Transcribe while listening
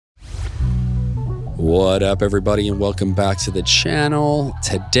What up, everybody, and welcome back to the channel.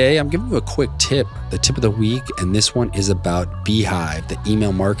 Today, I'm giving you a quick tip, the tip of the week, and this one is about Beehive, the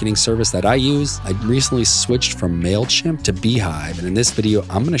email marketing service that I use. I recently switched from MailChimp to Beehive, and in this video,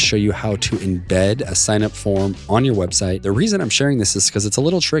 I'm going to show you how to embed a sign-up form on your website. The reason I'm sharing this is because it's a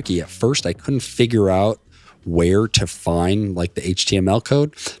little tricky. At first, I couldn't figure out where to find like the HTML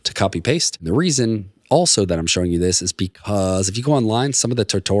code to copy paste. The reason also that I'm showing you this is because if you go online, some of the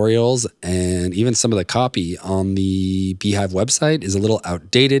tutorials and even some of the copy on the Beehive website is a little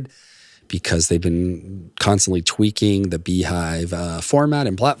outdated because they've been constantly tweaking the Beehive format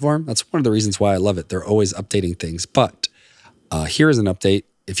and platform. That's one of the reasons why I love it. They're always updating things. But here is an update.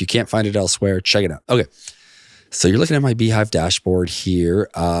 If you can't find it elsewhere, check it out. Okay. So you're looking at my Beehive dashboard here.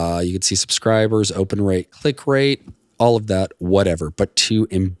 You can see subscribers, open rate, click rate, all of that, whatever. But to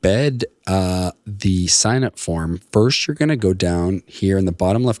embed the sign-up form, first you're going to go down here in the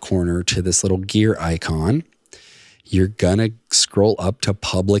bottom left corner to this little gear icon. You're going to scroll up to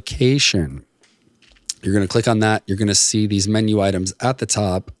publication. You're going to click on that. You're going to see these menu items at the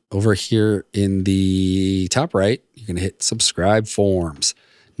top. Over here in the top right, you're going to hit subscribe forms.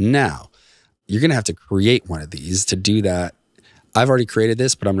 Now, you're going to have to create one of these. To do that, I've already created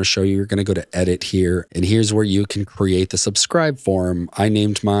this, but I'm going to show you. You're going to go to edit here, and here's where you can create the subscribe form. I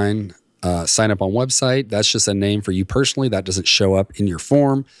named mine sign up on website. That's just a name for you personally. That doesn't show up in your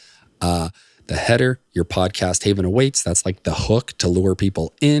form. The header, your podcast haven awaits. That's like the hook to lure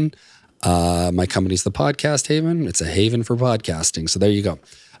people in. My company's the Podcast Haven. It's a haven for podcasting. So there you go.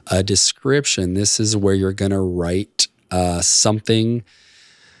 A description. This is where you're going to write something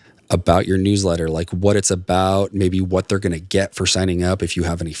about your newsletter, like what it's about, maybe what they're going to get for signing up, if you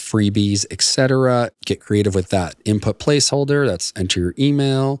have any freebies, etc. Get creative with that. Input placeholder, that's enter your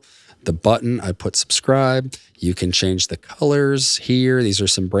email. The button, I put subscribe. You can change the colors here. These are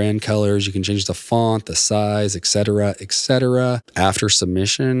some brand colors. You can change the font, the size, etc., etc. After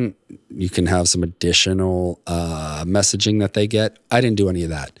submission, you can have some additional messaging that they get. I didn't do any of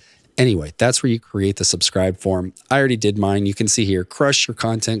that. Anyway, that's where you create the subscribe form. I already did mine. You can see here, crush your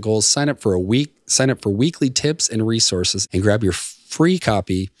content goals, sign up for a week, sign up for weekly tips and resources, and grab your free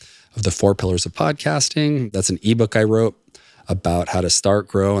copy of the 4 Pillars of Podcasting. That's an ebook I wrote about how to start,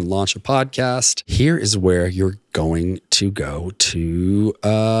 grow, and launch a podcast. Here is where you're going to go to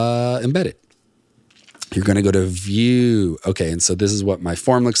embed it. You're going to go to view. Okay, and so this is what my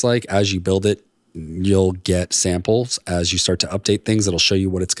form looks like. As you build it, you'll get samples as you start to update things. It'll show you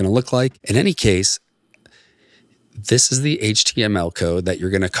what it's going to look like. In any case, this is the HTML code that you're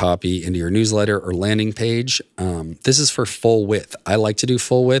going to copy into your newsletter or landing page. This is for full width. I like to do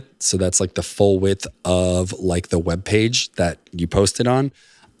full width. So that's like the full width of like the web page that you posted on.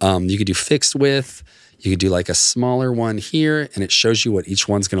 You could do fixed width. You could do like a smaller one here, and it shows you what each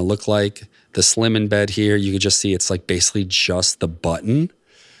one's going to look like. The Slim Embed here, you could just see it's like basically just the button.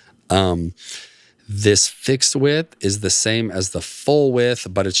 This fixed width is the same as the full width,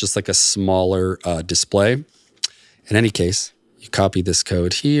 but it's just like a smaller display. In any case, you copy this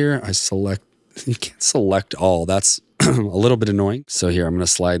code here. You can't select all. That's a little bit annoying. So here, I'm going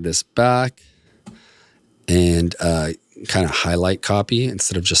to slide this back and kind of highlight copy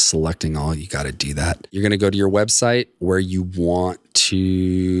instead of just selecting all. You got to do that. You're going to go to your website where you want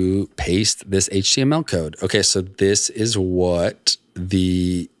to paste this HTML code. Okay, so this is what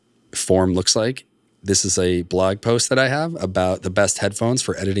the form looks like. This is a blog post that I have about the best headphones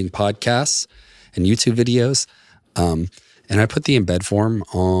for editing podcasts and YouTube videos. And I put the embed form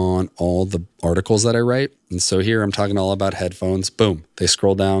on all the articles that I write. And so here I'm talking all about headphones. Boom. They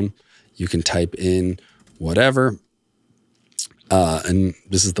scroll down. You can type in whatever. And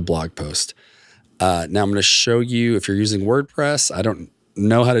this is the blog post. Now I'm going to show you if you're using WordPress. I don't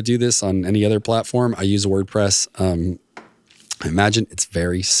know how to do this on any other platform. I use WordPress. I imagine it's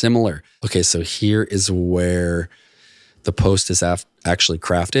very similar. Okay, so here is where the post is actually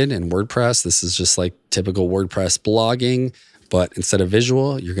crafted in WordPress. This is just like typical WordPress blogging, but instead of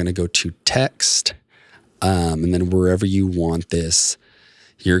visual, you're going to go to text. And then wherever you want this,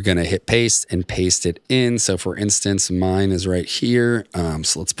 you're going to hit paste and paste it in. So for instance, mine is right here.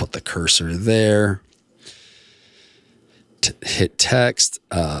 So let's put the cursor there. Hit text.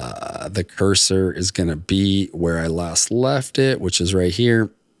 The cursor is going to be where I last left it, which is right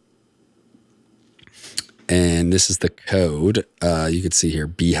here. And this is the code. You can see here,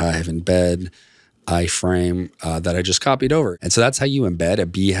 Beehive embed, iframe that I just copied over. And so that's how you embed a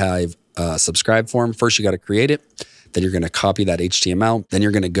Beehive subscribe form. First, you got to create it. Then you're going to copy that HTML. Then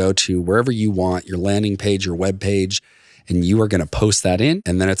you're going to go to wherever you want, your landing page, your web page, and you are going to post that in.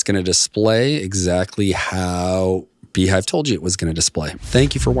 And then it's going to display exactly how Beehive told you it was going to display.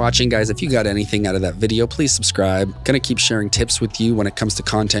 Thank you for watching, guys. If you got anything out of that video, please subscribe. Going to keep sharing tips with you when it comes to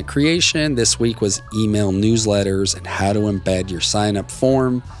content creation. This week was email newsletters and how to embed your sign-up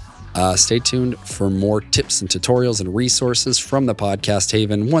form. Stay tuned for more tips and tutorials and resources from the podcast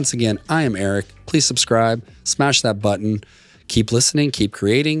haven. Once again, I am Eric. Please subscribe, smash that button. Keep listening, keep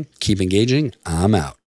creating, keep engaging. I'm out.